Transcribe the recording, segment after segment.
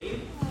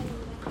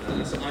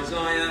It's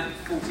Isaiah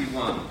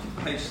 41,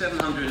 page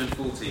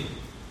 714.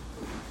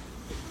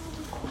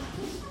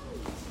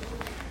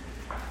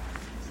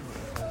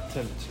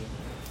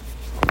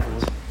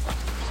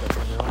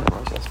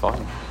 That's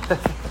fine.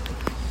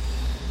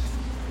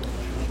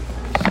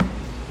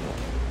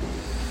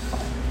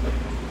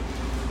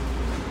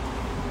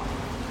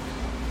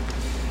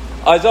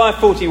 Isaiah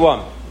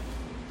 41,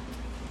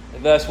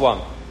 verse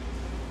 1.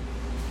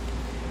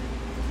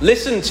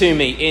 Listen to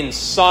me in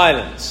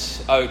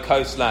silence, O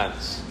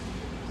coastlands.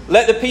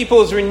 Let the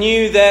peoples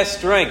renew their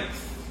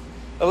strength.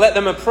 Let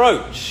them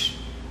approach.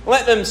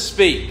 Let them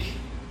speak.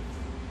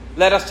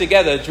 Let us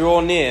together draw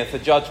near for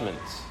judgment.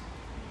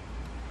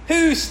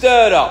 Who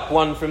stirred up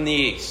one from the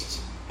east,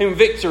 whom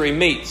victory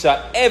meets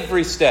at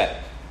every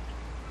step?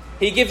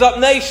 He gives up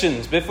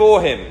nations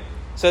before him,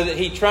 so that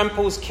he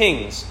tramples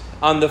kings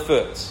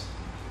underfoot.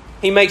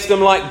 He makes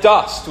them like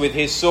dust with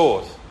his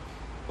sword,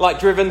 like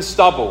driven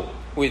stubble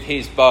with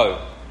his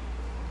bow.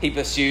 He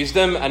pursues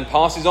them and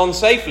passes on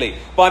safely,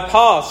 by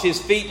paths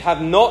his feet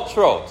have not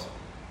trod.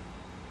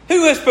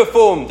 Who has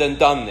performed and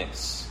done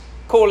this,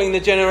 calling the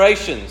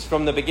generations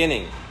from the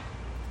beginning?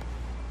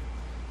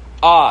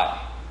 I,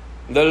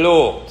 the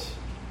Lord,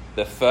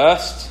 the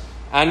first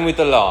and with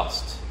the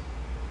last.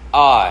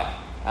 I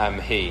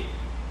am he.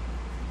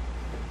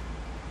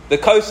 The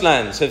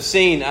coastlands have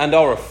seen and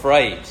are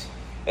afraid.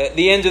 At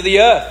the ends of the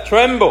earth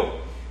tremble.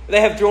 They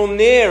have drawn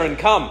near and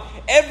come.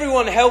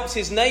 Everyone helps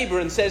his neighbour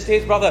and says to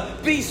his brother,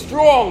 "Be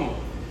strong."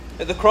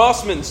 The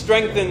craftsman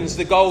strengthens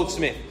the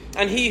goldsmith,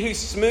 and he who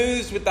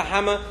smooths with the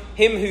hammer,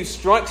 him who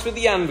strikes with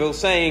the anvil,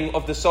 saying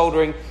of the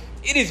soldering,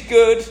 "It is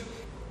good."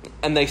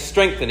 And they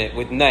strengthen it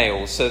with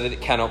nails so that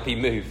it cannot be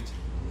moved.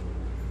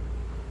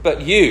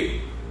 But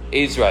you,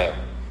 Israel,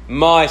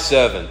 my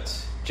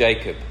servant,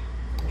 Jacob,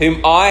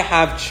 whom I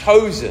have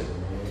chosen,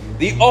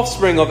 the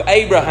offspring of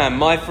Abraham,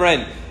 my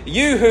friend,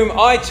 you whom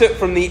I took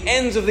from the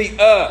ends of the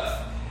earth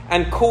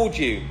and called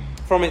you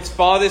from its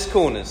farthest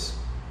corners,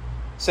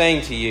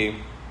 saying to you,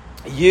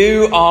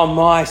 "You are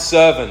my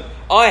servant.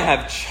 I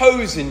have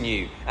chosen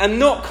you and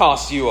not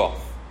cast you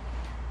off.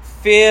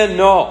 Fear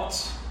not,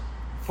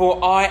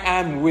 for I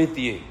am with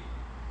you.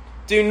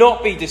 Do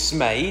not be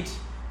dismayed,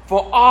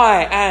 for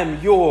I am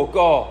your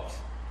God.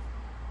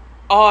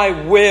 I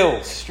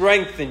will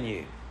strengthen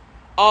you.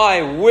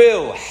 I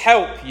will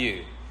help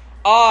you.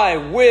 I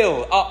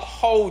will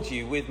uphold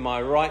you with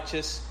my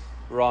righteous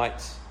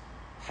right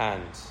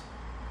hand."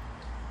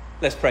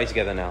 Let's pray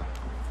together now.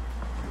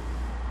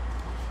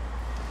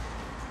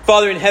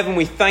 Father in heaven,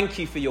 we thank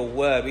you for your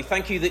word. We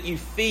thank you that you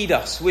feed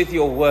us with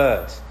your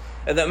word,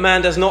 and that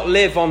man does not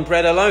live on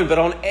bread alone, but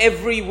on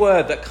every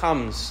word that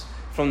comes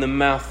from the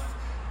mouth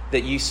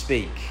that you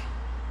speak.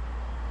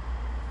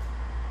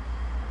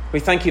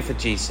 We thank you for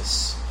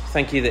Jesus.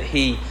 Thank you that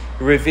he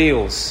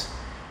reveals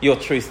your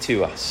truth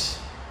to us.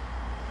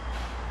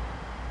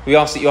 We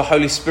ask that your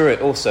Holy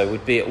Spirit also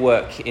would be at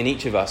work in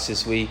each of us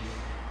as we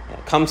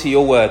come to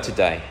your word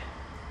today,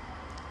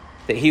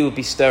 that he would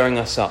be stirring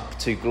us up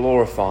to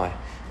glorify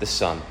the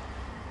Son.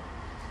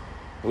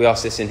 We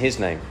ask this in his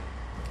name.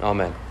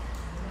 Amen.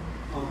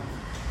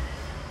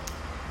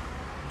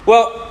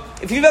 Well,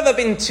 if you've ever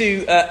been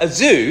to a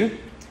zoo,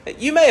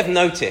 you may have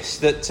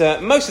noticed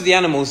that most of the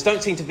animals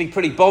don't seem to be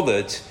pretty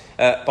bothered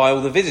by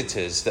all the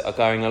visitors that are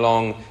going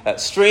along,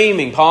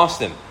 streaming past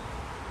them.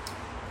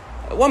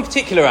 One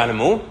particular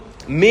animal,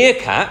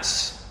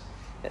 meerkats,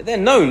 they're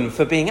known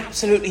for being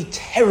absolutely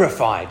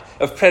terrified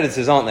of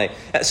predators, aren't they?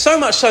 So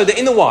much so that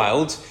in the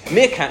wild,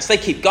 meerkats, they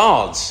keep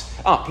guards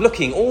up,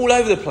 looking all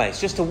over the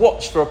place just to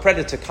watch for a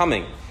predator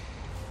coming.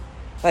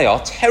 They are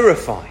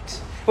terrified.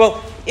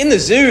 Well, in the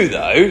zoo,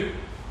 though,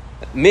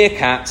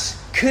 meerkats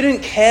couldn't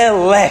care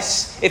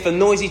less if a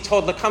noisy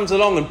toddler comes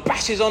along and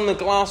bashes on the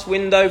glass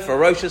window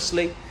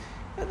ferociously.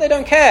 They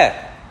don't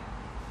care.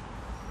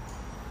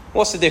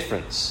 What's the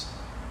difference?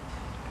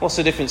 What's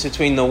the difference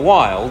between the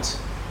wild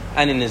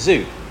and in the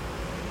zoo?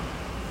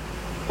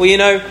 Well, you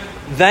know,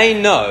 they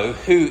know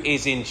who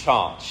is in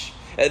charge.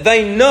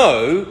 They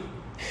know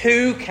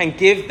who can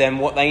give them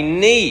what they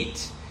need.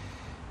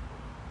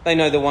 They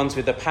know the ones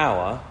with the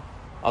power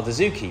are the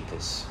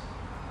zookeepers,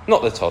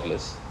 not the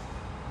toddlers.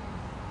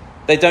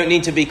 They don't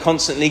need to be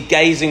constantly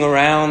gazing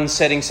around,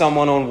 setting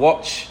someone on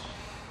watch.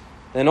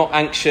 They're not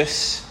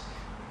anxious.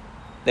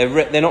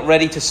 They're not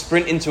ready to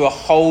sprint into a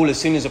hole as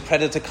soon as a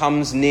predator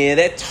comes near.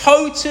 They're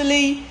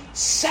totally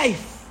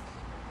safe.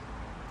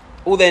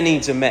 All their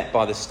needs are met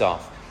by the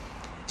staff.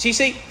 So you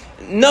see,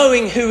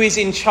 knowing who is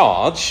in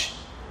charge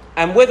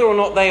and whether or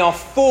not they are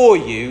for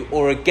you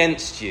or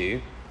against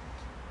you,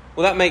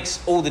 well, that makes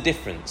all the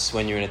difference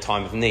when you're in a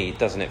time of need,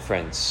 doesn't it,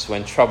 friends?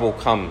 When trouble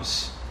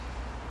comes.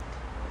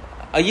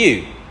 Are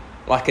you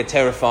like a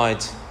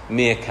terrified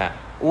meerkat,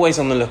 always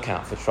on the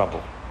lookout for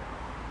trouble?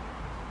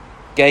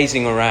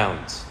 Gazing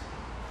around,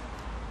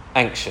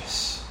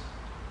 anxious?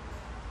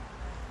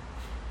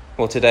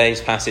 Well,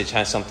 today's passage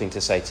has something to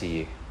say to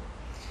you.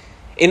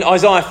 In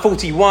Isaiah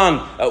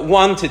 41,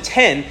 1 to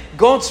 10,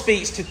 God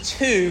speaks to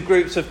two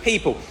groups of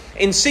people.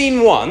 In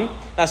scene 1,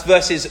 that's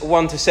verses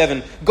 1 to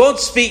 7, God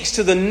speaks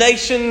to the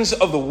nations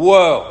of the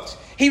world.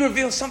 He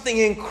reveals something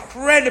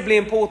incredibly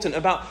important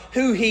about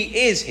who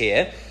he is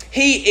here.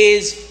 He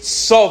is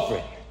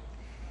sovereign.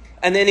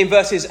 And then in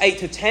verses 8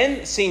 to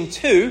 10, scene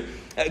 2,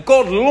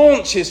 God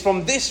launches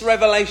from this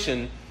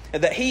revelation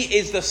that he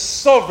is the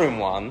sovereign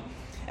one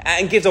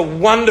and gives a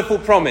wonderful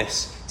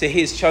promise to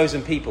his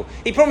chosen people.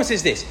 He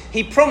promises this.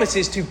 He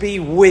promises to be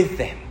with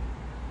them.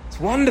 It's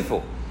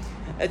wonderful.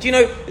 Do you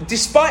know,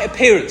 despite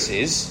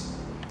appearances,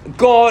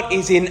 God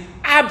is in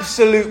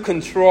absolute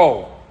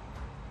control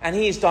and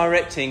he is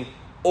directing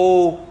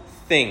all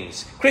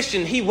things.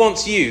 Christian, he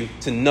wants you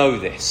to know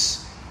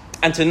this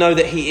and to know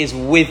that he is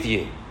with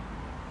you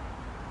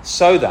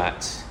so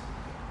that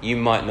you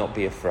might not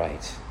be afraid.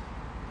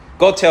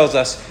 God tells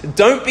us,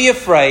 don't be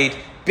afraid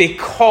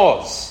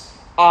because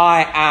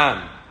I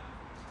am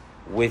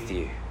with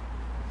you.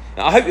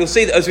 Now, I hope you'll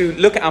see that as we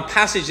look at our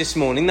passage this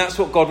morning, that's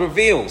what God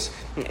reveals.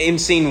 In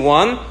scene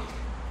 1,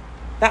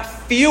 that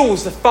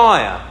fuels the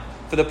fire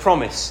for the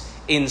promise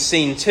in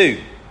scene 2.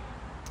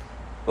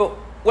 Well,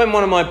 when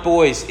one of my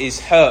boys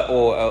is hurt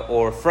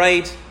or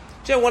afraid,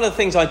 do you know, one of the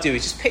things I do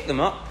is just pick them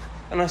up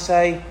and I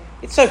say,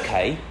 it's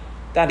okay,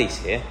 Daddy's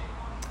here.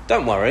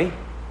 Don't worry,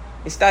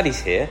 it's Daddy's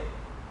here.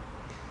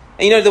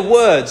 And you know, the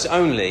words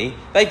only,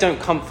 they don't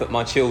comfort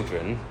my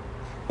children.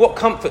 What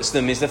comforts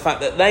them is the fact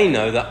that they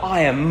know that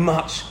I am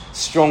much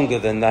stronger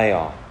than they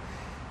are,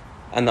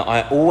 and that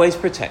I always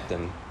protect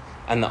them,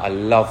 and that I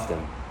love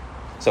them.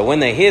 So when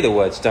they hear the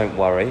words, don't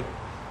worry,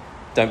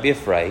 don't be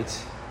afraid,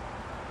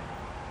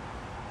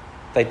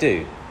 they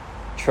do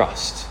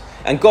trust.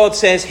 And God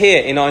says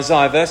here in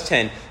Isaiah verse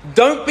 10,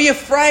 don't be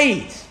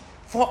afraid,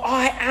 for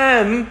I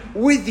am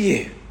with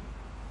you.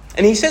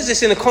 And he says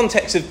this in the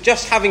context of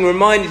just having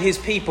reminded his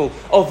people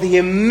of the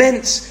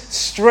immense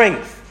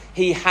strength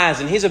he has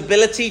and his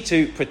ability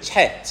to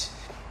protect,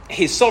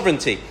 his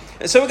sovereignty.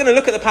 And so we're going to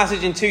look at the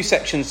passage in two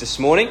sections this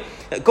morning.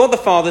 God the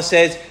Father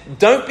says,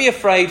 don't be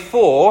afraid,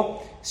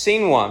 for,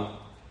 scene 1,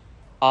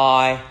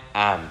 I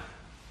am.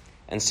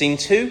 And scene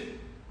 2,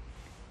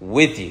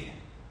 with you.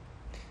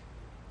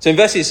 So in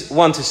verses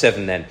 1 to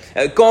 7 then,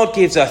 God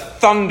gives a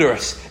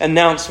thunderous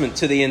announcement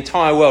to the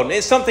entire world. And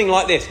it's something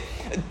like this.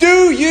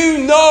 Do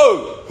you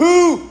know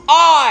who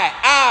I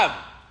am?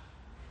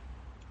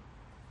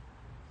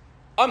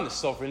 I'm the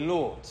sovereign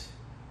Lord.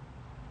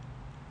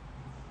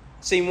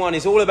 Scene 1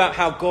 is all about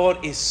how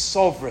God is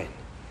sovereign.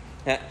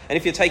 And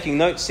if you're taking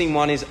notes, scene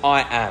 1 is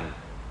I am.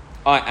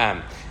 I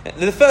am.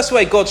 The first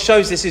way God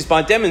shows this is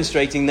by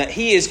demonstrating that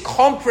he is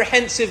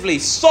comprehensively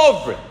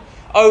sovereign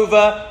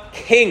over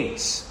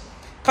kings.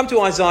 Come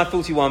to Isaiah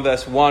 41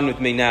 verse 1 with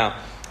me now.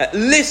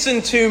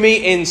 Listen to me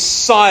in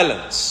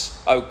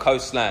silence, O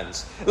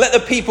coastlands. Let the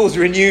peoples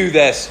renew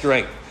their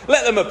strength.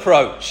 Let them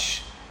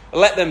approach.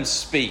 Let them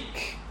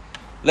speak.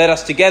 Let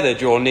us together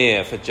draw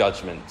near for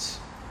judgment.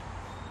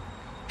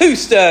 Who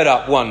stirred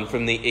up one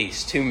from the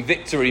east, whom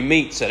victory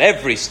meets at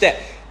every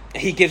step?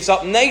 He gives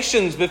up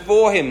nations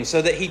before him, so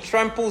that he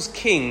tramples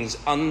kings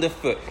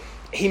underfoot.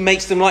 He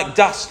makes them like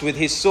dust with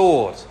his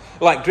sword,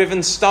 like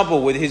driven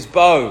stubble with his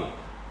bow.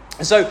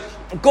 And so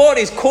God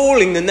is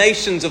calling the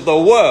nations of the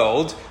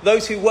world,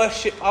 those who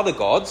worship other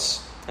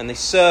gods, and they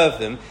serve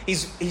them,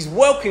 he's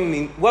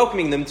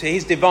welcoming them to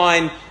his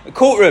divine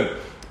courtroom.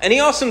 And he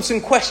asks them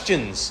some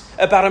questions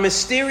about a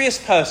mysterious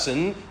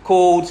person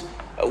called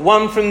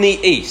one from the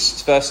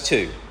east, verse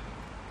 2.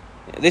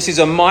 This is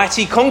a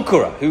mighty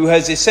conqueror who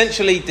has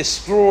essentially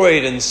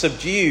destroyed and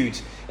subdued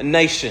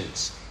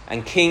nations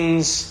and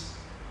kings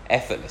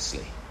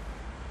effortlessly.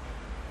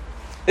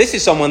 This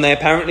is someone they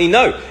apparently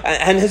know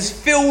and has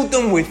filled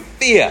them with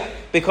fear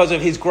because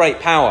of his great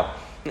power.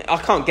 I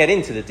can't get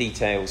into the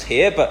details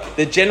here, but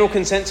the general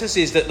consensus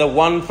is that the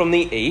one from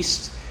the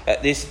east,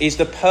 this is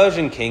the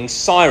Persian king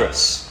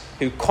Cyrus,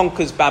 who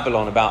conquers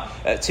Babylon about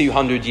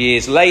 200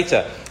 years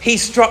later. He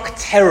struck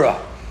terror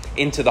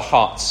into the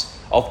hearts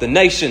of the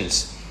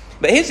nations.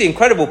 But here's the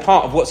incredible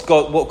part of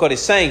what God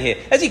is saying here.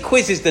 As he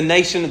quizzes the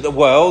nations of the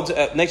world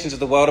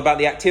about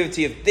the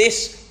activity of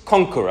this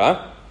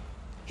conqueror,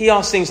 he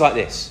asks things like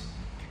this.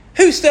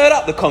 Who stirred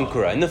up the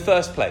conqueror in the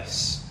first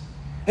place?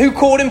 Who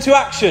called him to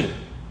action?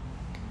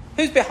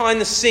 Who's behind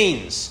the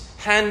scenes,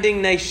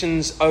 handing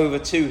nations over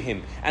to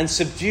him and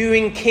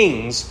subduing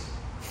kings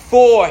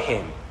for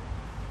him?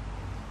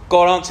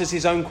 God answers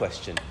his own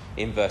question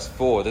in verse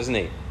 4, doesn't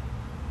he?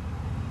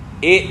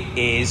 It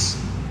is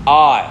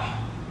I,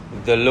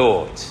 the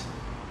Lord.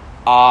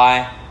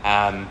 I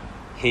am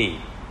he.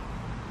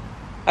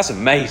 That's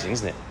amazing,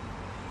 isn't it?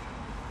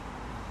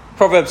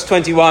 Proverbs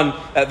 21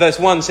 verse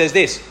 1 says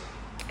this.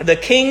 The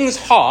king's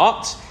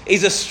heart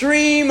is a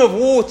stream of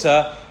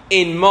water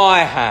in my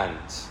hand,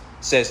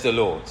 says the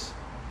Lord.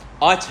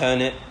 I turn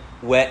it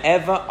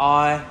wherever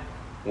I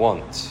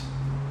want.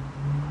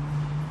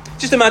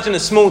 Just imagine a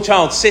small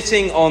child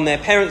sitting on their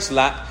parents'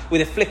 lap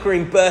with a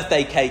flickering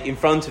birthday cake in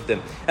front of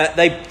them.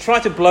 They try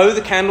to blow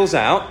the candles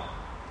out,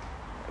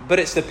 but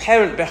it's the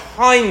parent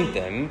behind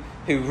them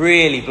who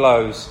really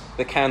blows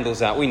the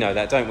candles out. We know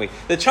that, don't we?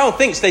 The child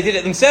thinks they did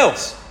it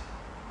themselves.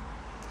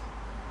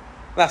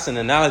 That's an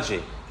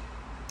analogy.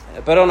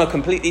 But on a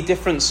completely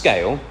different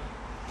scale,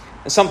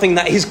 something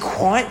that is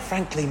quite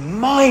frankly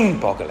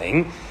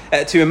mind-boggling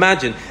to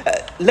imagine,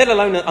 let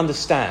alone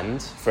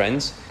understand,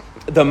 friends.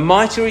 The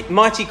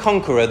mighty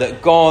conqueror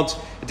that God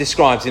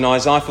describes in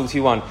Isaiah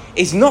 41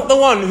 is not the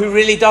one who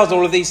really does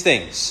all of these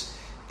things.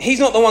 He's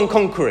not the one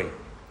conquering.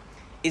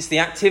 It's the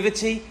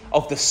activity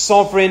of the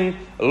sovereign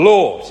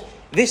Lord.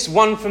 This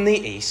one from the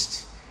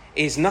east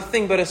is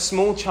nothing but a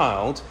small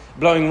child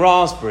blowing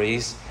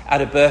raspberries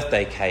at a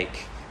birthday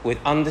cake with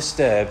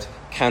undisturbed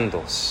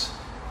candles.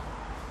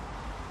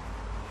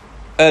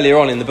 Earlier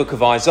on in the book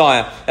of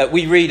Isaiah,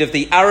 we read of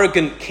the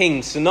arrogant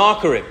king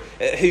Sennacherib,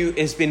 who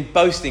has been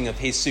boasting of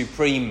his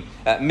supreme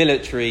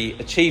military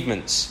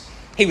achievements.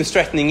 He was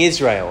threatening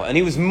Israel and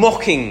he was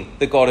mocking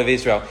the God of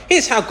Israel.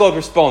 Here's how God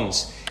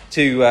responds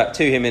to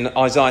him in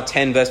Isaiah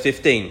 10 verse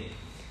 15.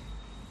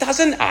 Does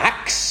an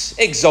axe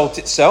exalt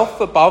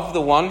itself above the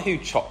one who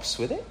chops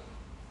with it?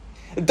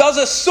 Does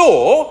a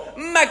saw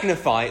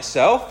magnify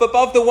itself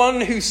above the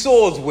one who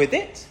saws with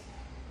it?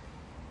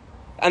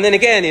 And then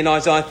again in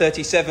Isaiah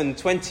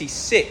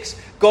 37:26,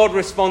 God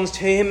responds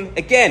to him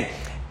again.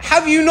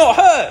 Have you not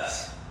heard?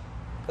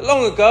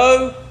 Long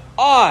ago,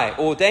 I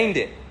ordained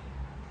it.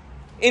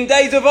 In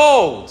days of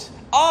old,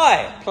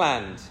 I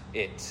planned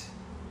it.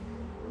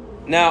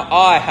 Now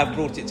I have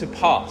brought it to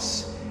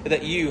pass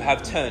that you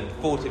have turned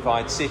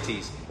fortified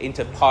cities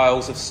into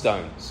piles of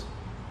stones.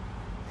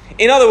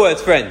 In other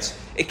words, friends,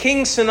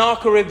 King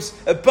Sennacherib's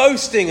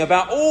boasting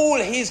about all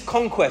his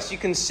conquests. You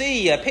can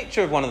see a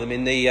picture of one of them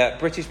in the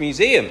British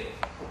Museum.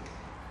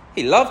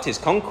 He loved his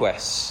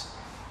conquests.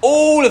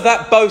 All of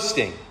that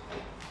boasting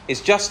is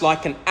just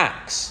like an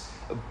axe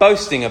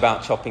boasting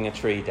about chopping a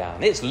tree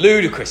down. It's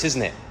ludicrous,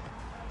 isn't it?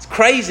 It's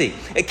crazy.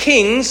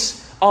 Kings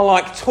are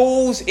like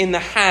tools in the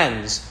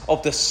hands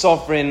of the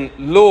sovereign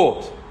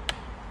Lord.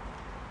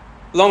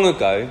 Long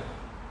ago,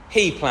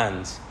 he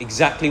planned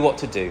exactly what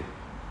to do.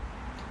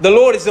 The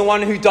Lord is the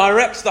one who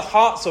directs the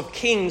hearts of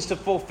kings to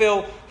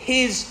fulfill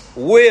his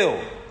will.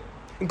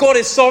 God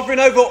is sovereign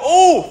over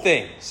all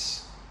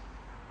things,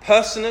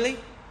 personally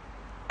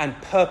and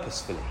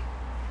purposefully.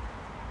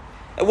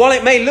 While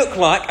it may look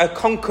like a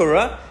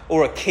conqueror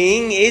or a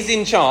king is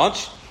in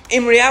charge,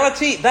 in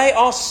reality, they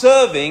are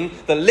serving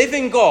the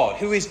living God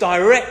who is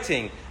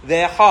directing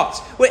their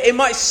hearts. Where it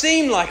might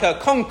seem like a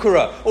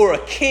conqueror or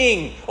a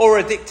king or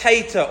a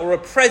dictator or a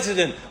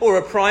president or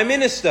a prime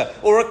minister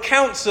or a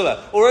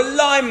councillor or a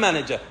line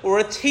manager or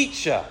a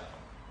teacher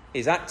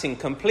is acting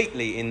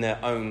completely in their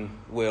own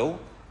will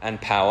and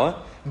power.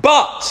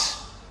 But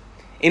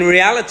in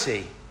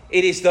reality,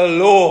 it is the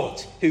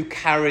Lord who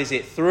carries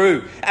it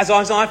through, as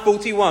Isaiah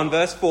 41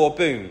 verse 4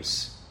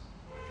 booms.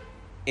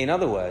 In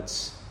other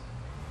words,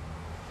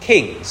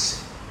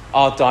 kings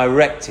are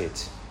directed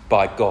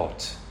by God.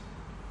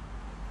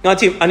 Now,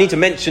 I need to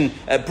mention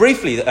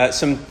briefly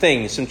some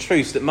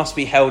truths that must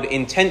be held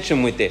in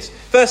tension with this.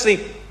 Firstly,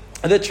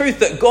 the truth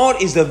that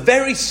God is the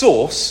very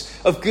source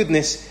of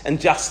goodness and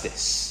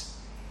justice.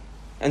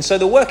 And so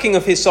the working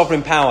of his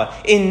sovereign power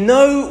in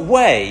no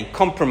way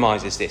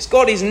compromises this.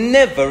 God is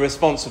never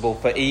responsible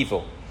for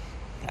evil.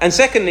 And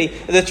secondly,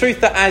 the truth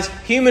that as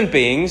human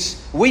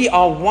beings, we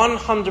are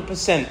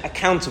 100%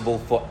 accountable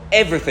for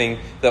everything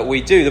that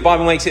we do. The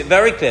Bible makes it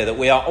very clear that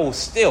we are all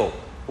still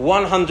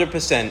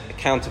 100%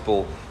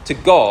 accountable to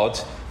God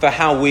for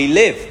how we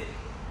live.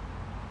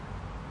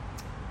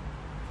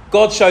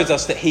 God shows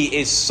us that he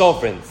is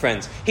sovereign,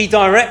 friends. He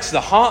directs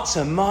the hearts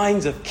and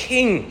minds of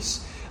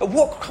kings.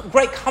 What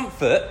great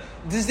comfort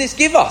does this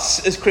give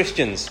us as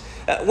Christians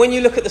when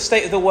you look at the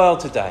state of the world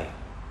today?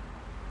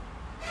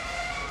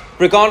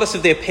 Regardless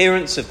of the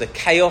appearance of the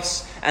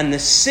chaos and the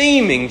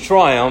seeming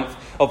triumph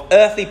of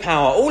earthly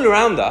power all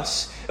around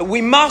us,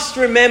 we must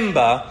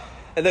remember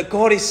that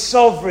God is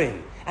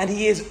sovereign and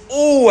he is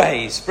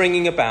always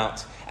bringing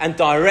about and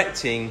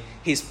directing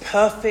his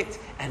perfect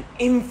and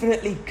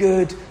infinitely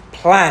good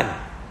plan,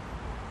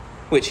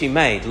 which he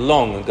made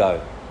long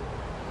ago.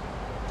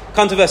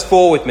 Come to verse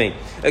 4 with me.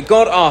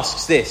 God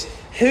asks this: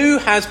 who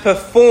has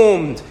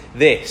performed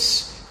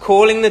this,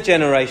 calling the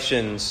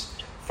generations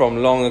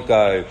from long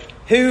ago?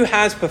 Who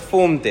has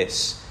performed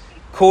this,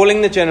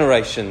 calling the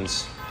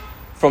generations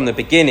from the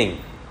beginning?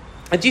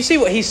 And do you see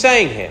what he's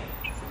saying here?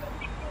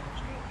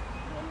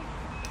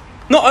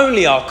 Not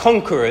only are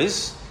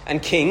conquerors and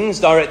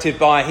kings directed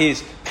by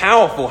his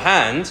powerful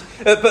hand,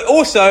 but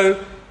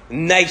also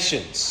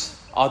nations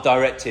are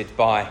directed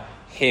by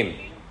him.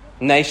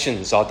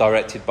 Nations are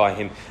directed by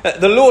him.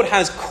 The Lord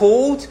has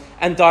called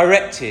and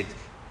directed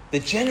the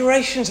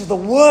generations of the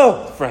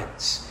world,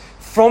 friends,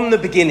 from the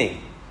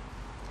beginning.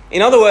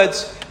 In other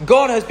words,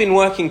 God has been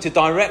working to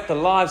direct the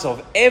lives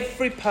of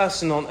every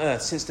person on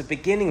earth since the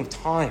beginning of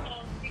time.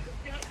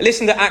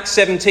 Listen to Acts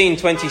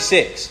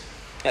 17:26.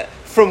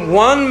 From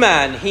one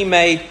man he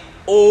made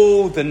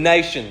all the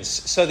nations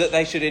so that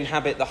they should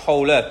inhabit the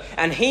whole earth.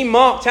 And he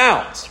marked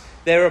out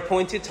their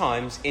appointed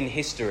times in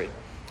history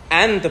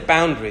and the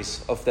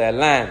boundaries of their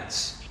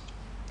lands.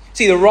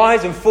 See, the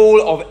rise and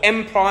fall of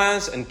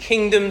empires and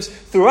kingdoms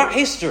throughout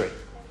history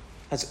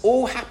has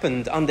all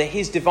happened under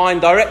his divine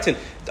direction.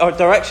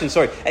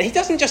 And he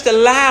doesn't just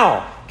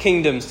allow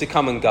kingdoms to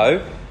come and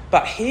go,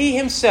 but he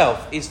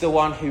himself is the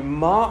one who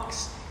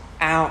marks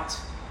out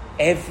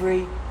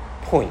every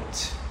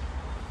point.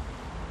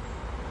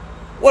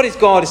 What is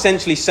God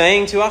essentially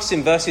saying to us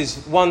in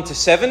verses 1 to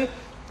 7?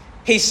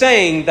 He's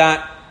saying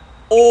that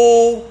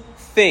all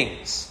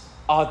things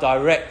are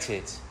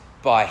directed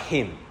by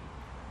him.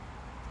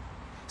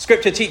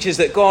 Scripture teaches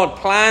that God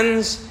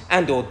plans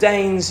and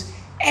ordains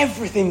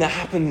everything that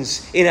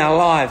happens in our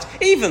lives,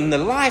 even the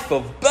life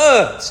of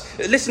birds.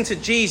 Listen to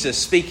Jesus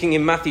speaking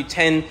in Matthew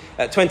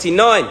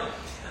 10:29.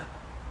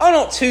 Are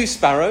not 2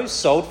 sparrows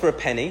sold for a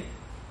penny?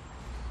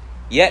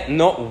 Yet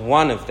not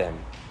one of them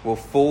will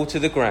fall to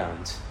the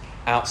ground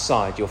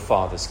outside your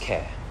Father's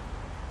care.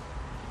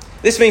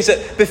 This means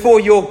that before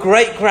your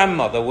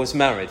great-grandmother was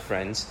married,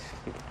 friends,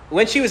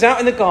 when she was out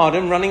in the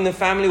garden running the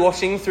family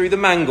washing through the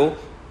mangle,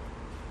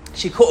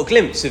 she caught a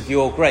glimpse of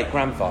your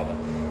great-grandfather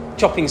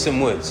chopping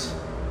some wood.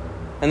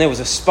 And there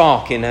was a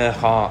spark in her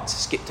heart,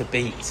 skipped a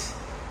beat.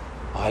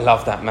 Oh, I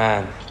love that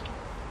man.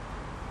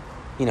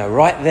 You know,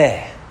 right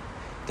there,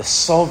 the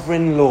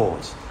sovereign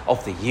Lord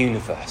of the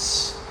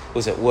universe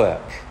was at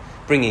work,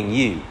 bringing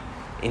you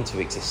into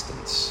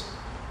existence.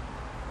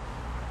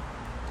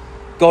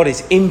 God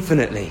is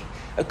infinitely,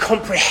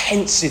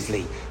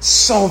 comprehensively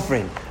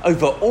sovereign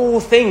over all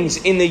things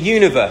in the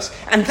universe.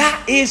 And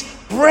that is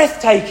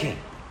breathtaking.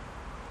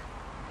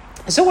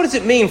 So what does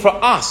it mean for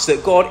us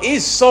that God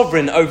is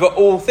sovereign over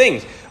all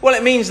things? Well,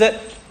 it means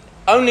that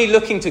only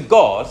looking to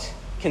God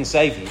can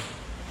save you.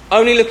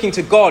 Only looking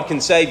to God can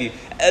save you.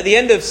 At the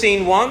end of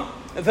scene 1,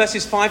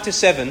 verses 5 to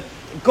 7,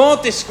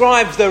 God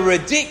describes the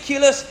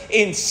ridiculous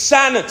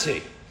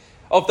insanity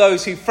of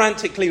those who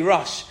frantically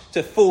rush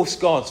to false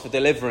gods for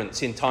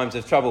deliverance in times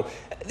of trouble.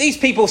 These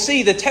people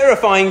see the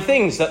terrifying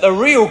things that the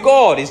real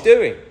God is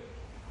doing,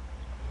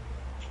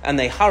 and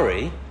they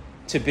hurry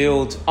to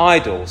build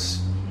idols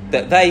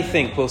that they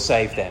think will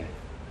save them.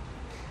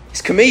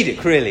 It's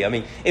comedic, really. I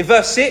mean, in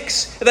verse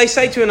 6, they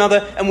say to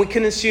another, and we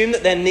can assume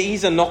that their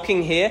knees are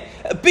knocking here,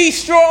 "Be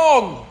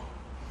strong!"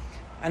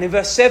 And in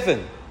verse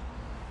 7,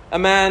 a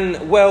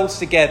man welds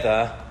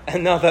together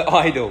another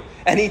idol,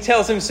 and he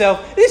tells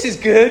himself, "This is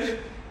good.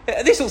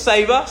 This will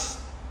save us."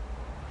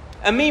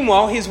 And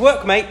meanwhile, his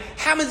workmate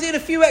hammers in a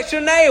few extra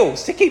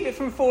nails to keep it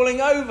from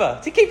falling over,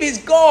 to keep his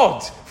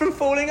God from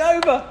falling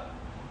over.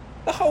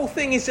 The whole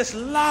thing is just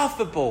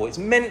laughable. It's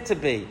meant to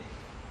be.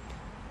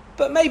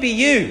 But maybe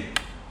you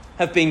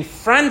have been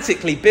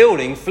frantically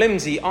building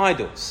flimsy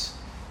idols,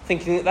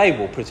 thinking that they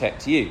will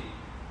protect you.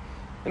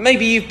 And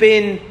maybe you've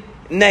been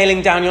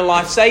nailing down your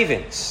life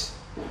savings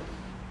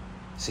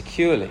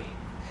securely.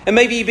 And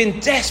maybe you've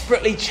been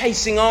desperately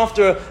chasing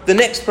after the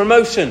next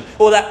promotion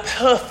or that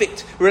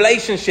perfect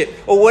relationship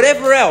or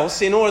whatever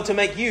else in order to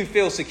make you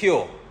feel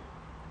secure.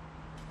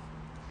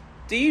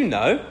 Do you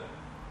know?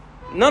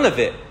 None of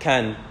it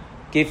can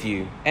give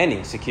you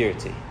any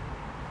security.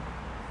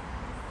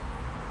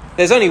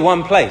 There's only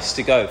one place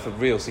to go for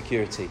real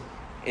security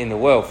in the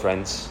world,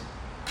 friends.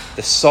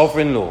 The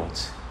sovereign Lord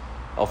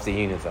of the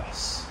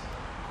universe.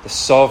 The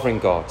sovereign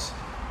God.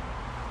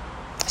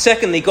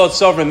 Secondly, God's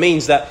sovereign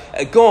means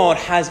that God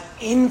has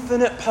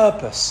infinite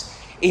purpose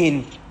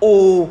in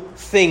all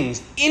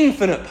things.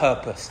 Infinite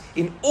purpose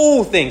in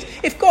all things.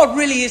 If God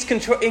really is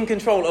in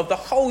control of the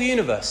whole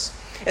universe,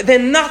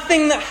 then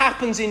nothing that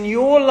happens in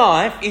your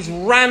life is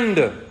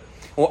random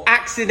or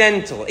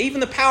accidental. Even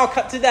the power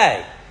cut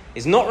today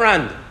is not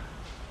random.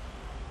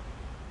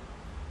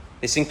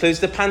 This includes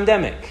the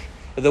pandemic,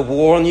 the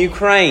war on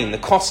Ukraine, the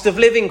cost of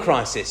living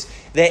crisis.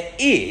 There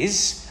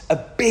is a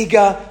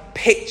bigger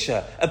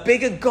picture, a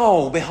bigger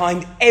goal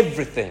behind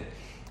everything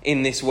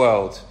in this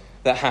world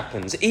that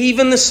happens.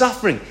 Even the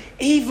suffering,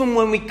 even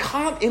when we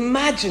can't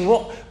imagine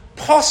what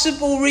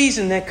possible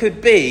reason there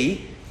could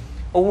be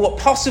or what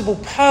possible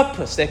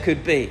purpose there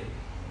could be.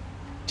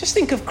 Just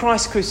think of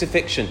Christ's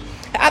crucifixion.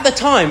 At the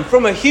time,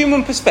 from a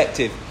human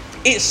perspective,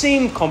 it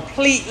seemed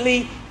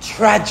completely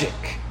tragic,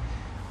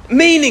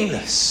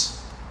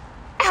 meaningless,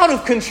 out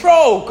of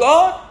control,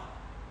 God.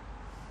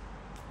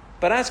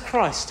 But as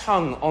Christ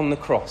hung on the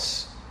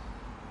cross,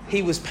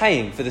 he was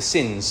paying for the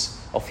sins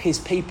of his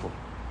people.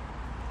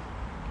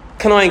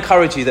 Can I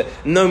encourage you that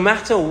no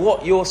matter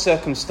what your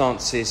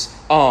circumstances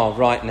are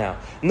right now,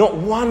 not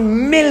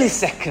 1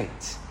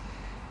 millisecond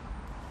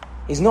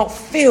is not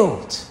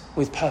filled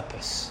with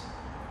purpose.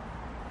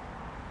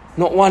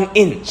 Not 1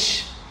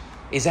 inch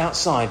is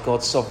outside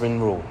God's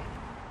sovereign rule.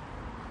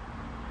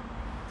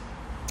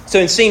 So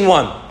in scene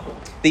 1,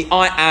 the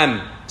I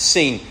am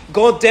scene,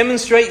 God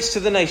demonstrates to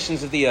the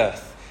nations of the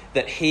earth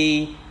that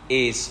he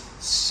is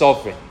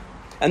sovereign.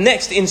 And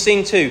next in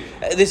scene 2,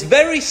 this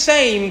very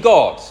same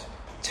God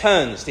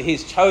turns to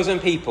his chosen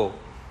people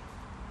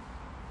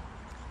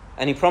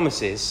and he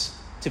promises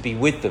to be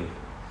with them.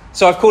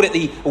 So I've called it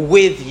the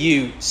with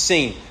you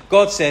scene.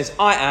 God says,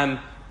 I am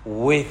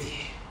with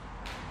you.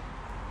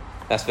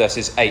 That's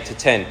verses 8 to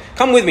 10.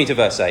 Come with me to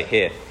verse 8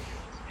 here.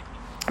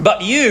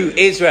 But you,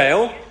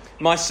 Israel,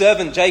 my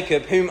servant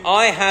Jacob, whom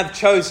I have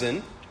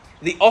chosen,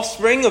 the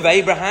offspring of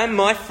Abraham,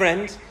 my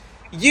friend,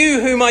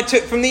 you whom I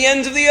took from the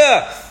ends of the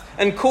earth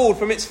and called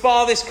from its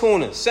farthest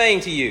corners,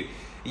 saying to you,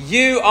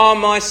 you are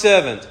my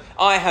servant.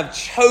 I have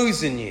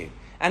chosen you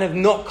and have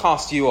not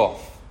cast you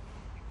off.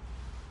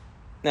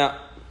 Now,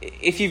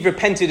 if you've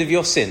repented of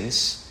your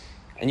sins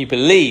and you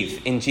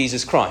believe in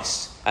Jesus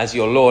Christ as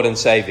your Lord and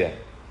Saviour,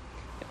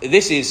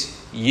 this is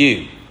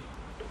you.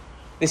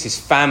 This is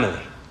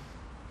family.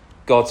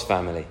 God's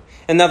family.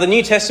 And now the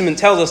New Testament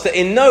tells us that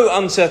in no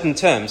uncertain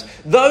terms,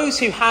 those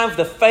who have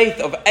the faith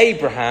of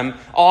Abraham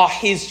are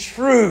his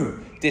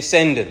true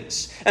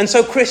descendants. And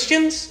so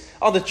Christians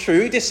are the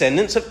true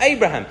descendants of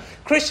Abraham.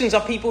 Christians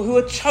are people who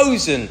are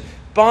chosen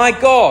by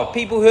God,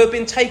 people who have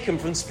been taken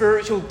from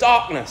spiritual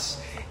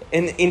darkness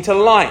into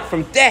light,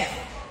 from death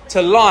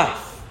to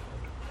life,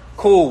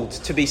 called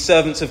to be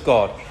servants of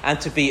God and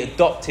to be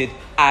adopted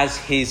as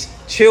his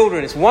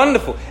children. It's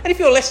wonderful. And if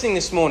you're listening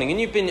this morning and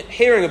you've been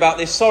hearing about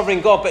this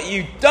sovereign God, but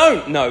you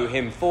don't know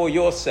him for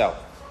yourself,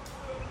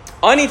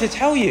 I need to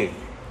tell you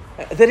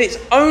that it's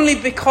only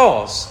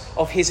because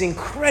of his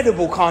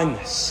incredible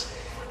kindness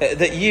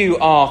that you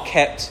are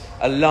kept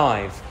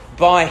alive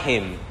by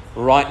him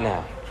right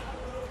now.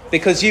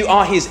 Because you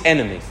are his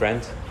enemy,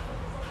 friend.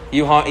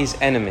 You are his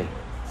enemy.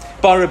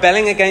 By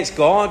rebelling against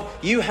God,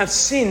 you have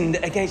sinned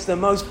against the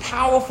most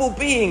powerful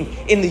being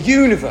in the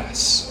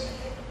universe.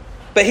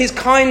 But his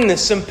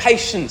kindness and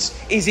patience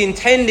is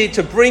intended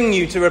to bring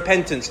you to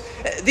repentance.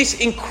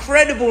 This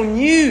incredible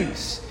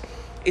news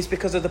is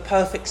because of the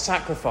perfect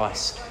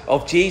sacrifice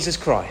of Jesus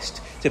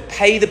Christ to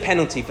pay the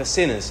penalty for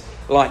sinners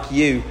like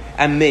you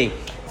and me.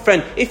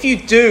 Friend, if you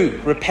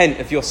do repent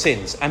of your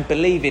sins and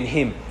believe in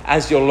him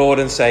as your Lord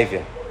and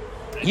Saviour,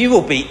 you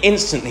will be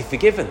instantly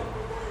forgiven.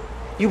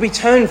 You'll be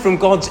turned from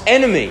God's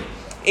enemy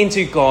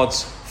into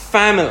God's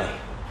family.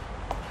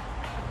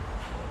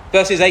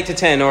 Verses 8 to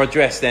 10 are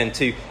addressed then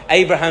to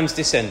Abraham's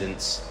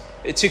descendants,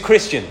 to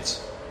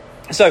Christians.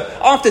 So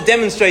after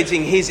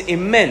demonstrating his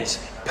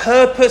immense,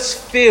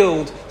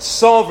 purpose-filled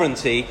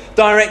sovereignty,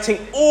 directing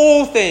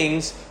all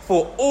things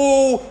for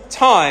all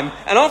time,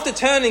 and after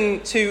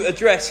turning to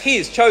address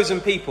his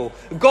chosen people,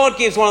 God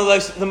gives one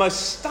of the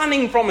most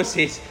stunning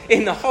promises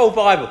in the whole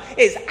Bible.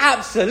 It's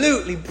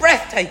absolutely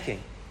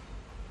breathtaking.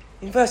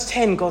 In verse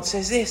 10, God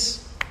says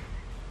this: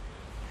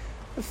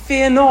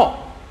 fear not,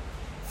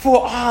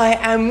 for I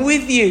am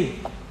with you.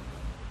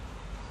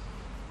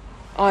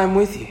 I am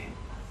with you.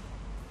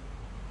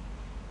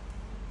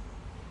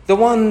 The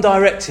one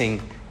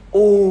directing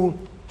all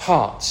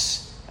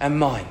hearts and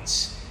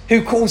minds,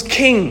 who calls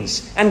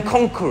kings and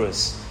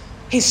conquerors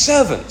his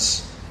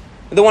servants,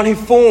 the one who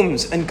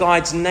forms and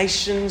guides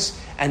nations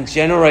and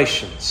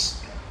generations.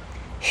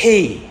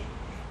 He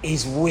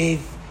is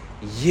with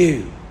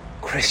you,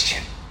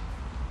 Christian.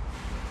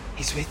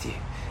 He's with you.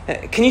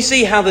 Can you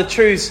see how the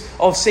truths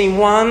of scene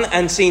 1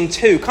 and scene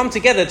 2 come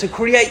together to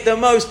create the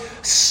most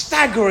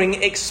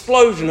staggering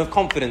explosion of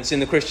confidence in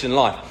the Christian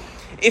life?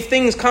 If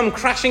things come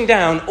crashing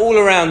down all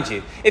around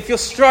you, if you're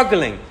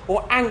struggling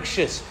or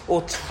anxious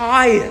or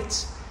tired,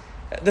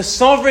 the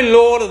sovereign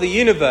Lord of the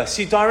universe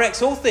who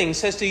directs all things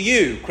says to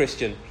you,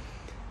 Christian,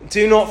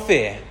 do not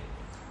fear,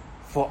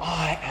 for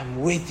I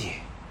am with you.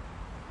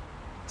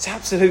 It's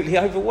absolutely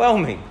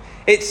overwhelming.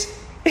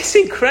 It's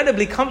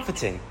incredibly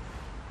comforting.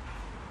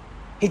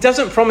 He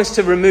doesn't promise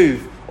to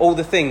remove all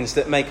the things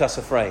that make us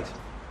afraid.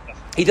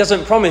 He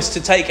doesn't promise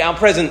to take our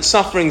present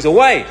sufferings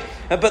away.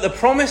 But the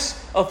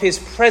promise of his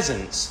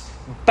presence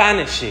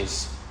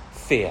banishes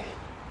fear.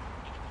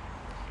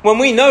 When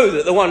we know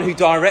that the one who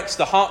directs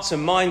the hearts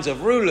and minds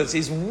of rulers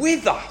is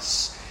with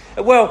us,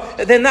 well,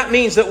 then that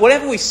means that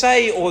whatever we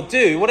say or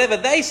do, whatever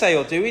they say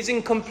or do, is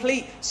in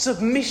complete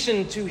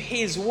submission to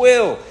his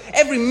will.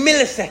 Every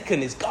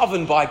millisecond is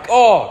governed by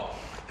God,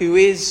 who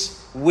is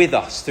with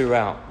us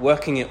throughout,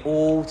 working it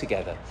all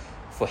together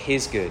for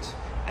his good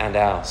and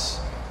ours,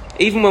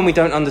 even when we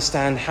don't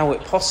understand how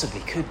it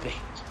possibly could be.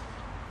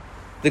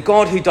 The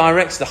God who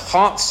directs the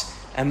hearts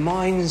and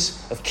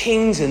minds of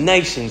kings and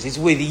nations is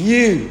with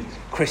you,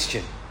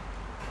 Christian.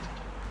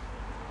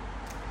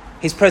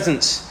 His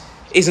presence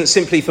isn't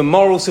simply for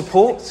moral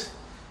support,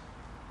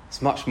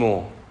 it's much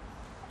more.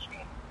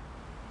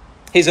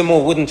 Here's a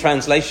more wooden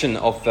translation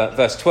of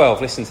verse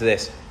 12. Listen to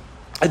this.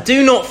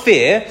 Do not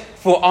fear,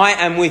 for I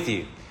am with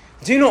you.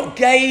 Do not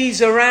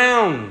gaze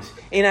around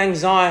in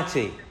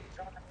anxiety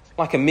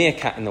like a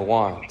meerkat in the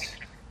wild.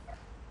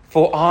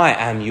 For I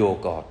am your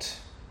God.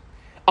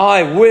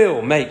 I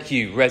will make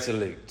you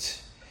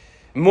resolute.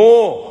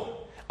 More,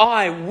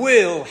 I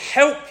will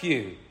help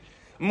you.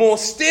 More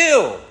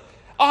still,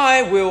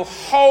 I will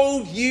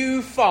hold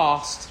you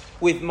fast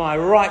with my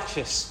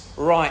righteous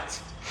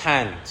right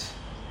hand.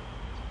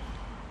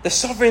 The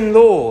sovereign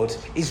Lord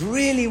is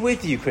really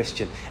with you,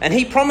 Christian, and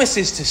he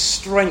promises to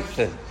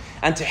strengthen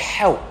and to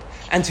help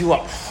and to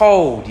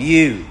uphold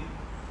you.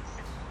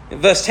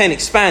 Verse 10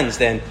 expands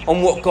then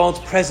on what God's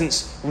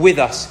presence with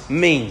us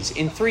means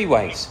in three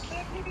ways.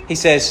 He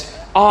says,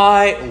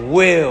 I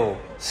will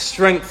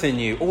strengthen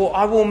you, or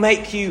I will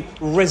make you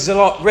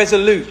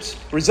resolute,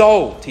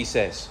 resolved, he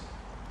says.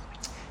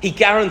 He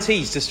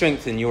guarantees to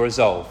strengthen your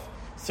resolve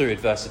through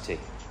adversity.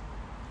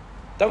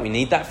 Don't we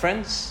need that,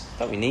 friends?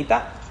 Don't we need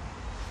that?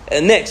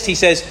 Next, he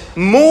says,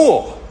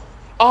 more,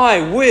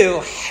 I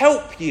will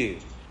help you,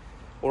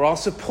 or I'll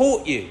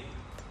support you.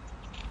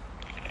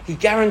 He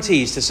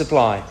guarantees to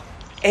supply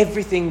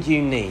everything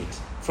you need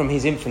from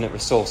his infinite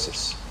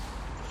resources.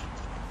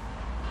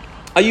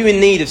 Are you in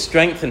need of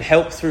strength and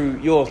help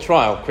through your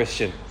trial,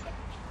 Christian?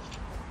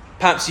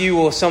 Perhaps you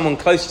or someone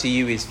close to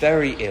you is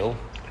very ill.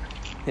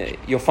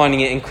 You're finding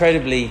it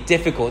incredibly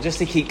difficult just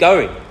to keep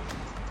going.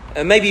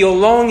 Maybe you're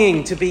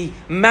longing to be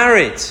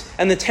married,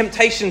 and the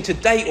temptation to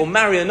date or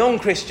marry a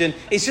non-Christian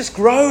is just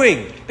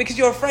growing because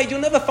you're afraid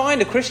you'll never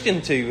find a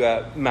Christian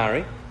to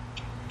marry.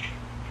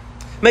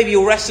 Maybe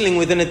you're wrestling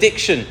with an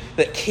addiction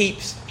that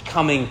keeps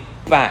coming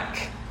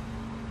back.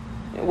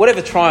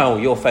 Whatever trial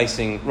you're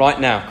facing right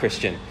now,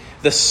 Christian,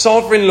 the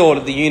sovereign Lord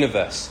of the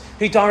universe,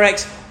 who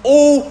directs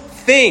all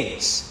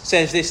things,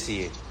 says this to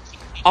you: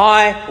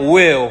 I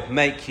will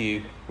make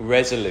you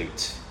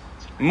resolute.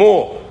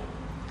 More,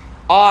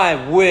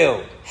 I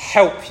will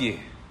help you.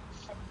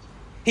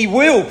 He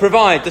will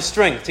provide the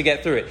strength to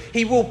get through it.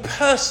 He will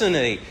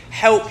personally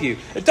help you.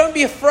 Don't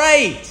be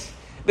afraid,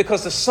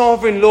 because the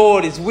sovereign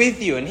Lord is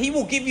with you, and he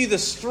will give you the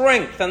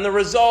strength and the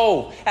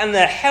resolve and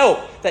the help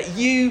that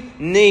you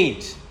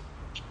need.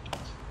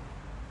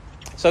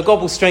 So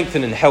God will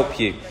strengthen and help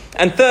you.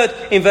 And third,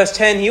 in verse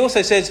 10, he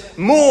also says,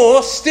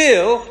 more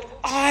still,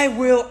 I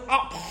will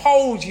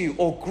uphold you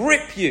or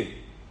grip you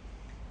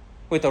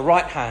with the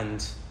right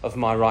hand of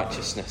my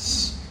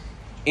righteousness.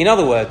 In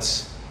other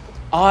words,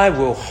 I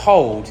will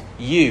hold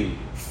you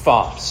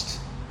fast.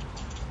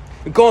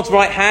 God's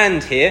right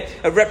hand here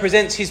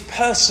represents his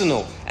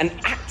personal and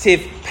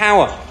active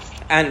power,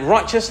 and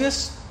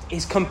righteousness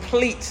is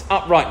complete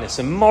uprightness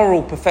and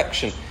moral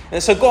perfection.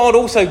 And so God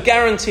also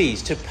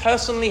guarantees to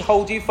personally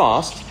hold you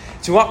fast,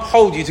 to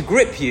uphold you, to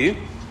grip you,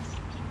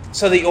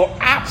 so that you're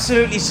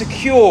absolutely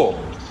secure,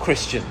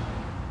 Christian.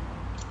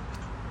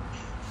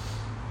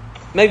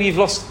 Maybe you've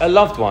lost a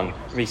loved one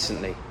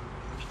recently.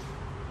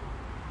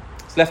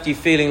 It's left you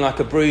feeling like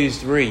a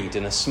bruised reed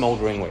in a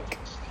smouldering wick.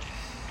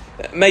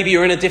 Maybe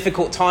you're in a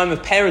difficult time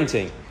of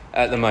parenting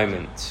at the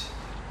moment.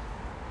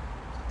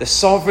 The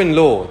sovereign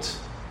Lord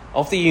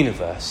of the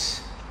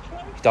universe,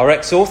 who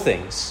directs all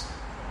things,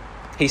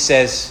 he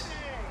says,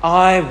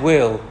 I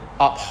will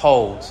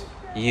uphold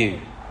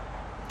you.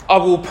 I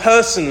will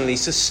personally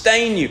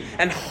sustain you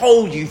and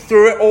hold you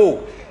through it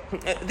all.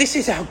 This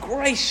is our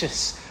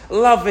gracious,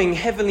 loving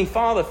Heavenly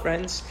Father,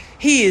 friends.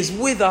 He is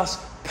with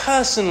us,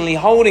 personally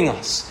holding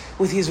us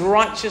with his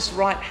righteous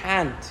right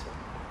hand.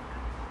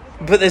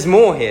 But there's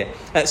more here.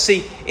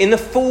 See, in the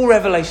full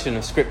revelation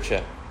of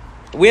Scripture,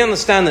 we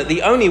understand that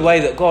the only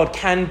way that God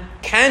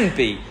can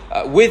be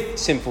with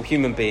sinful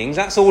human beings,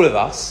 that's all of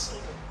us,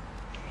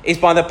 is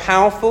by the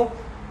powerful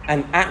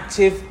and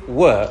active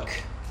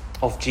work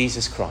of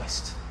Jesus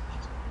Christ,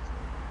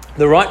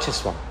 the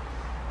righteous one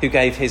who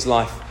gave his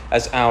life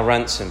as our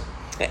ransom.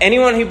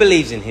 Anyone who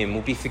believes in him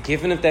will be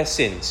forgiven of their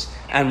sins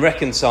and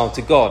reconciled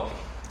to God.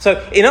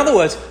 So, in other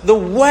words, the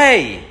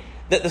way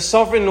that the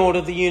sovereign Lord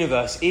of the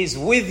universe is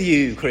with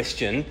you,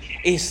 Christian,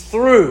 is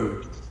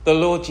through the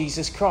Lord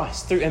Jesus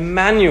Christ, through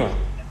Emmanuel,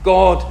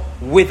 God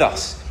with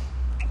us.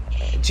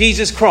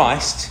 Jesus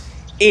Christ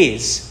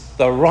is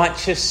the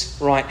righteous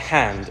right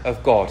hand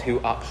of God who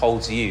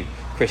upholds you,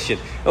 Christian.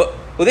 Well,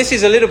 this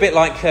is a little bit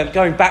like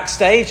going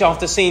backstage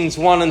after scenes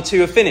 1 and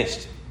 2 are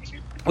finished,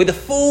 with the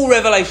full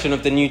revelation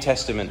of the New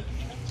Testament.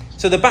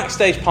 So the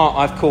backstage part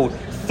I've called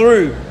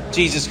Through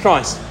Jesus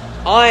Christ.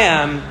 I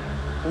am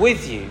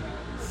with you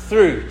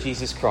through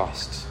Jesus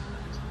Christ.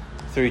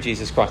 Through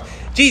Jesus Christ.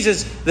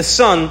 Jesus, the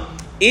Son,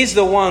 is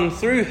the one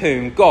through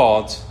whom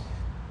God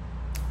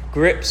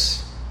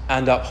grips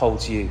and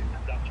upholds you.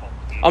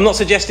 I'm not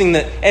suggesting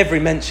that every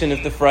mention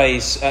of the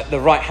phrase, the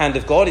right hand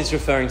of God, is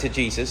referring to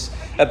Jesus,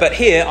 but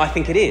here I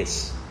think it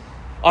is.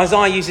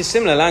 Isaiah uses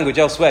similar language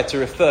elsewhere to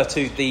refer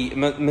to the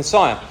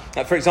Messiah.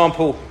 For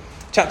example,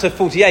 chapter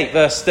 48,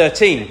 verse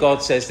 13,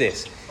 God says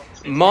this: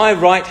 my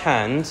right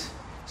hand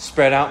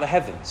spread out the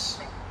heavens.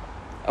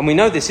 And we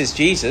know this is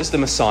Jesus, the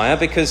Messiah,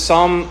 because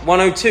Psalm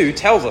 102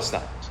 tells us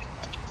that.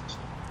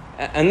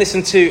 And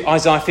listen to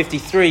Isaiah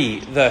 53,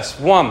 verse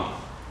 1.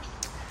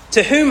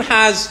 To whom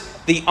has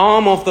the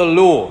arm of the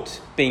Lord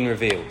been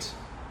revealed?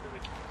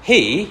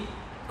 He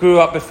grew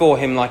up before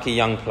him like a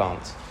young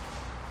plant.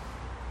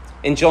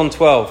 In John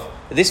 12,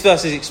 this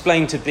verse is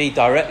explained to be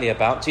directly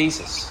about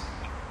Jesus.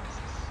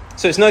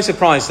 So it's no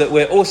surprise that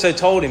we're also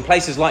told in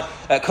places like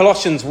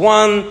Colossians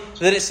 1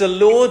 that it's the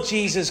Lord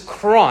Jesus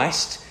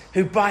Christ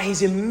who by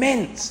his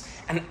immense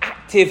and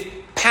active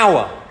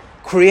power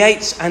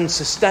creates and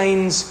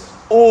sustains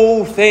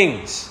all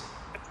things.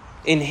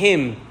 In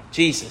him,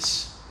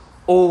 Jesus,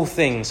 all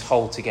things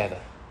hold together.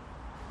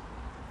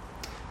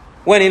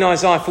 When in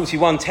Isaiah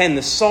 41:10,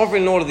 the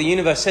sovereign Lord of the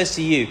universe says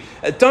to you,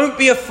 don't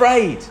be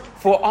afraid,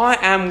 for I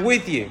am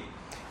with you.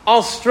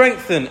 I'll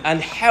strengthen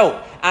and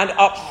help and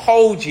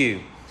uphold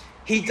you.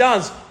 He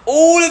does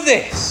all of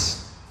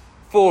this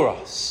for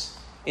us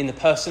in the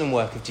person and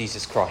work of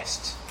Jesus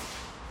Christ.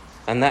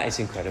 And that is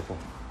incredible.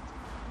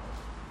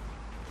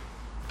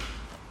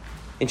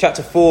 In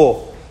chapter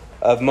 4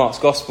 of Mark's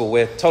Gospel,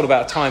 we're told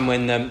about a time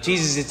when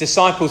Jesus'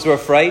 disciples were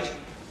afraid.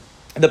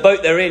 The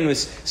boat they're in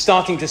was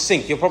starting to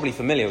sink. You're probably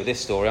familiar with this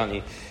story, aren't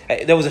you?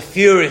 There was a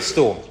furious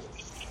storm.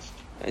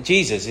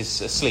 Jesus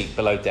is asleep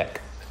below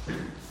deck.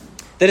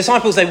 The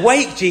disciples, they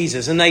wake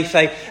Jesus and they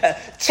say,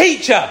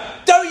 Teacher,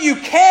 don't you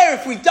care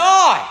if we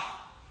die?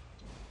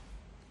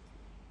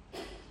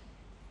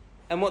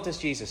 And what does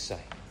Jesus say?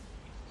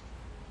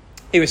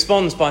 He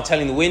responds by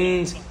telling the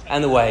wind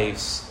and the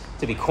waves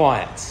to be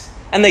quiet.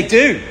 And they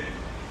do.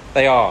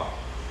 They are.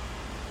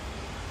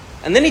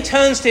 And then he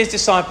turns to his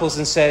disciples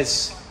and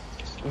says,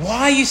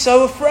 why are you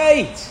so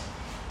afraid?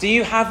 Do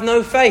you have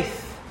no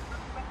faith?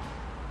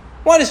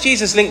 Why does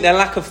Jesus link their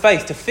lack of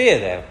faith to fear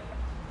there?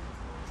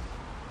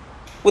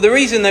 Well, the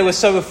reason they were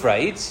so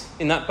afraid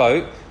in that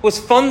boat was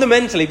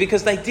fundamentally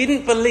because they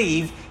didn't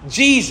believe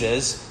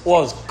Jesus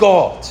was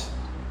God.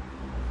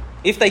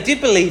 If they did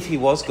believe he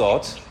was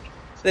God,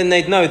 then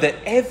they'd know that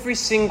every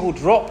single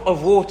drop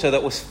of water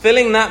that was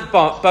filling that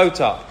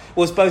boat up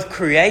was both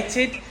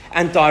created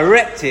and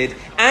directed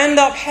and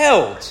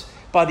upheld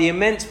by the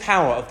immense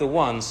power of the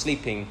one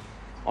sleeping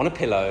on a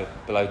pillow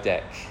below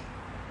deck.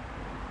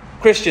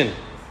 Christian,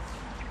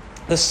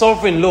 the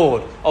sovereign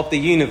Lord of the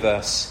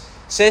universe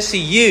says to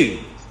you,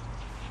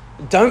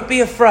 don't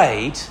be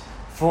afraid,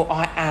 for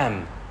I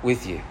am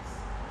with you.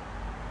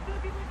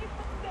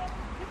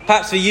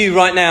 Perhaps for you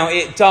right now,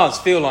 it does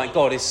feel like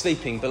God is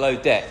sleeping below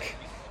deck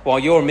while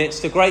you're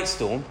amidst a great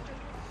storm.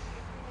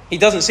 He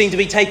doesn't seem to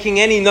be taking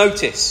any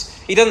notice.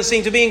 He doesn't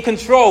seem to be in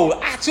control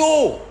at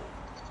all.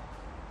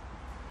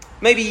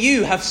 Maybe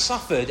you have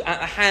suffered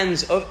at the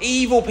hands of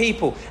evil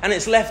people and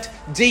it's left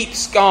deep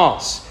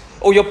scars.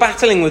 Or you're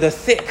battling with a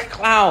thick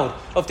cloud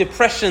of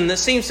depression that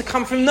seems to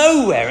come from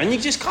nowhere and you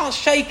just can't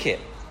shake it.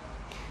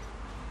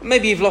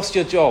 Maybe you've lost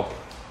your job.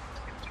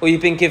 Or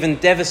you've been given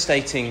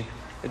devastating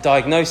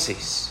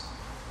diagnoses.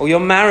 Or your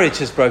marriage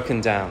has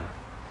broken down.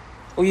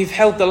 Or you've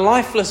held the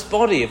lifeless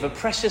body of a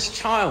precious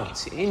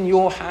child in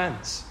your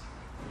hands.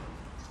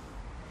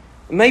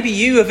 Maybe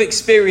you have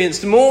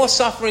experienced more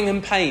suffering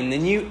and pain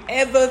than you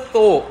ever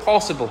thought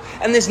possible.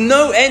 And there's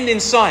no end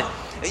in sight.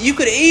 You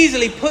could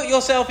easily put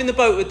yourself in the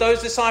boat with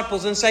those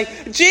disciples and say,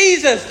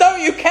 Jesus,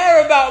 don't you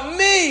care about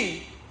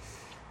me?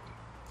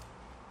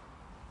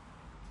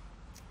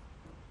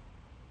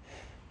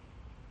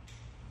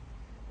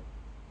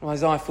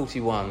 Isaiah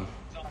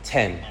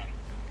 41:10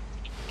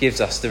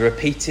 gives us the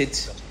repeated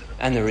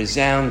and the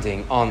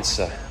resounding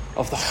answer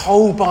of the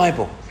whole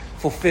Bible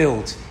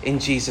fulfilled in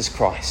Jesus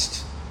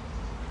Christ.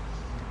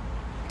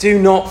 Do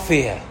not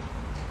fear,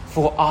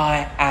 for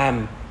I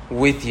am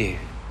with you.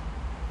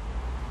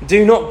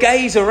 Do not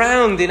gaze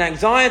around in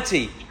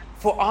anxiety,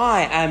 for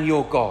I am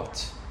your God.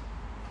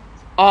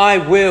 I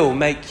will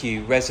make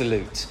you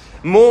resolute.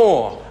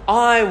 More,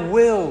 I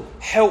will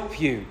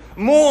help you.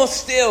 More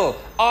still,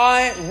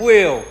 I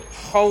will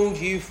hold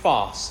you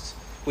fast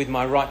with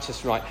my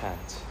righteous right hand.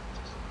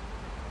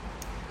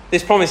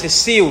 This promise is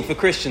sealed for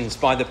Christians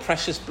by the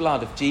precious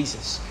blood of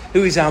Jesus,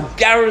 who is our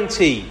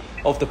guarantee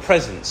of the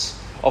presence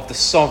of the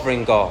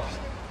sovereign God,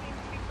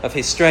 of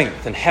his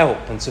strength and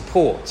help and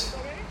support.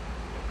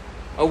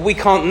 We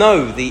can't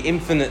know the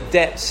infinite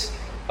depths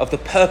of the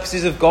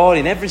purposes of God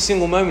in every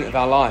single moment of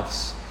our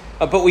lives,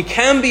 but we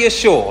can be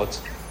assured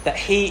that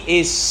he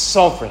is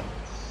sovereign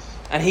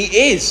and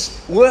he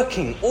is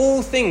working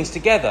all things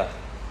together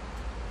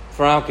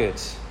for our good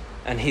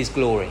and his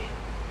glory.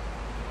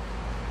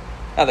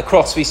 At the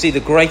cross, we see the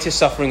greatest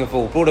suffering of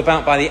all, brought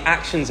about by the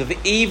actions of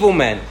evil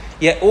men,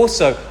 yet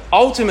also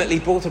ultimately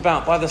brought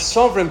about by the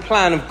sovereign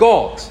plan of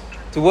God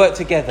to work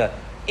together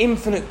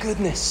infinite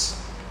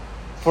goodness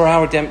for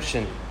our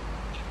redemption.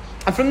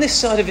 And from this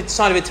side of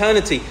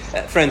eternity,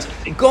 friends,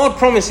 God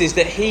promises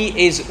that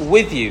he is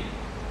with you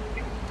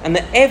and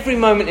that every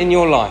moment in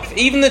your life,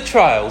 even the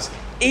trials,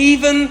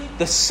 even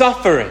the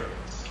suffering,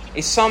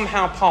 is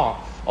somehow part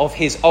of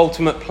his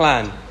ultimate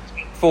plan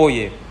for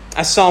you.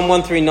 As Psalm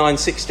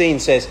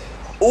 139:16 says,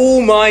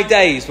 all my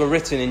days were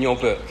written in your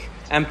book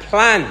and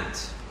planned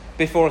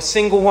before a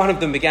single one of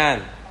them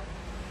began.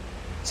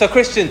 So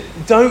Christian,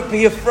 don't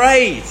be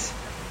afraid.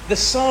 The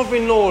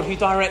sovereign Lord who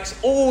directs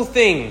all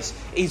things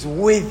is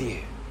with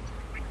you.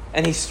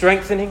 And he's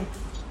strengthening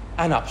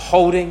and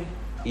upholding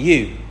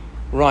you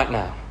right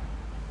now.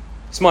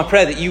 It's my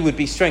prayer that you would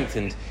be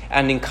strengthened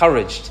and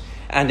encouraged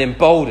and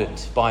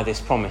emboldened by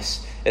this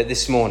promise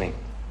this morning.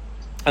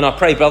 And I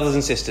pray, brothers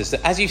and sisters,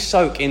 that as you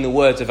soak in the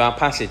words of our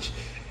passage,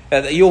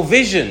 that your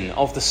vision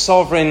of the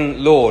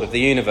sovereign Lord of the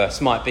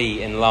universe might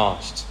be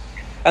enlarged.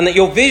 And that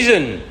your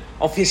vision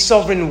of his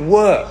sovereign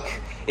work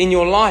in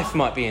your life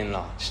might be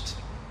enlarged.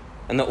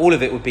 And that all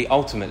of it would be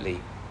ultimately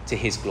to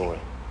his glory.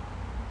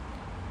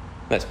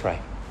 Let's pray.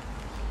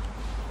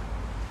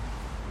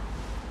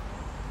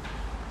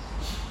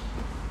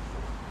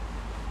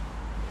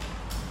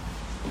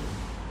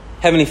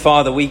 Heavenly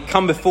Father, we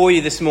come before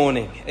you this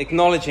morning,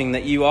 acknowledging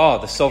that you are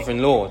the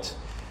sovereign Lord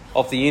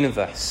of the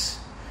universe,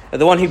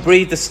 the one who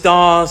breathed the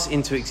stars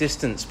into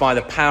existence by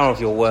the power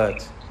of your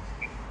word.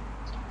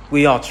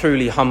 We are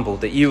truly humbled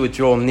that you would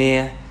draw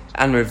near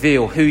and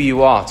reveal who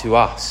you are to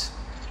us,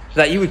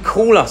 that you would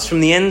call us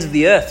from the ends of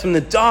the earth, from the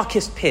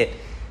darkest pit,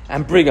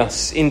 and bring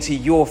us into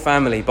your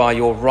family by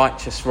your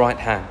righteous right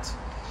hand.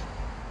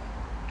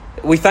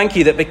 We thank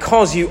you that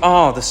because you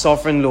are the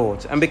sovereign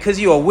Lord and because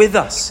you are with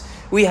us,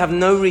 we have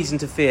no reason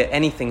to fear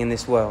anything in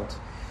this world.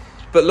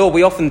 But Lord,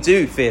 we often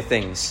do fear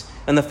things,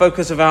 and the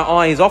focus of our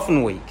eye is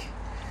often weak.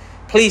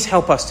 Please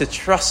help us to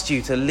trust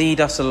you to lead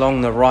us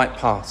along the right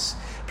paths.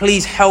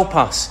 Please help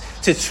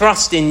us to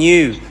trust in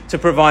you to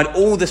provide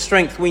all the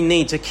strength we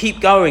need to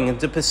keep going and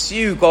to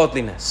pursue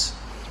godliness.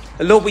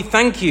 Lord, we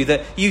thank you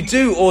that you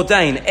do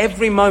ordain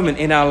every moment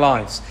in our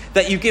lives,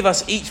 that you give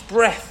us each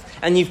breath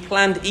and you've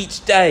planned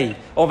each day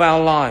of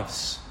our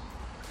lives.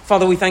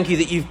 Father, we thank you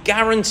that you've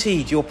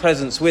guaranteed your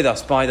presence with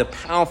us by the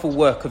powerful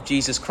work of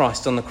Jesus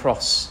Christ on the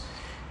cross,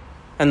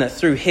 and that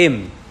through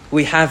him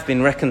we have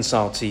been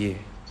reconciled to you.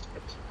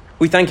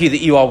 We thank you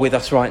that you are with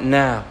us right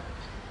now,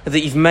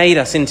 that you've made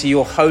us into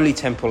your holy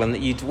temple, and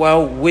that you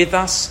dwell with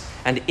us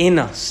and in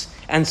us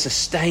and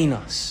sustain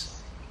us.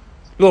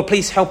 Lord,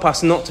 please help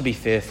us not to be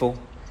fearful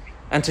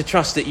and to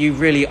trust that you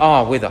really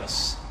are with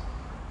us.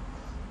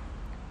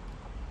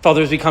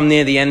 Father, as we come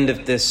near the end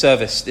of the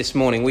service this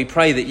morning, we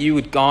pray that you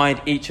would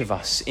guide each of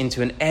us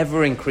into an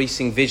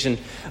ever-increasing vision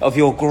of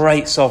your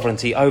great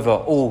sovereignty over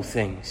all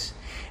things,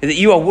 that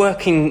you are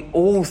working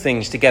all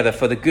things together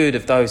for the good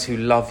of those who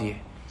love you.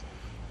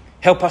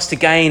 Help us to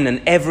gain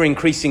an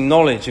ever-increasing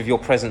knowledge of your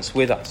presence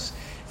with us,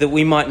 that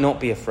we might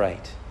not be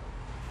afraid.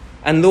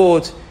 And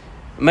Lord,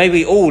 may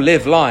we all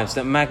live lives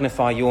that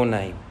magnify your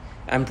name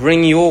and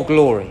bring your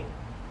glory.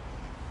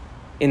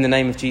 In the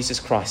name of Jesus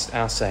Christ,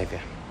 our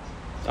Saviour.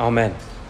 Amen.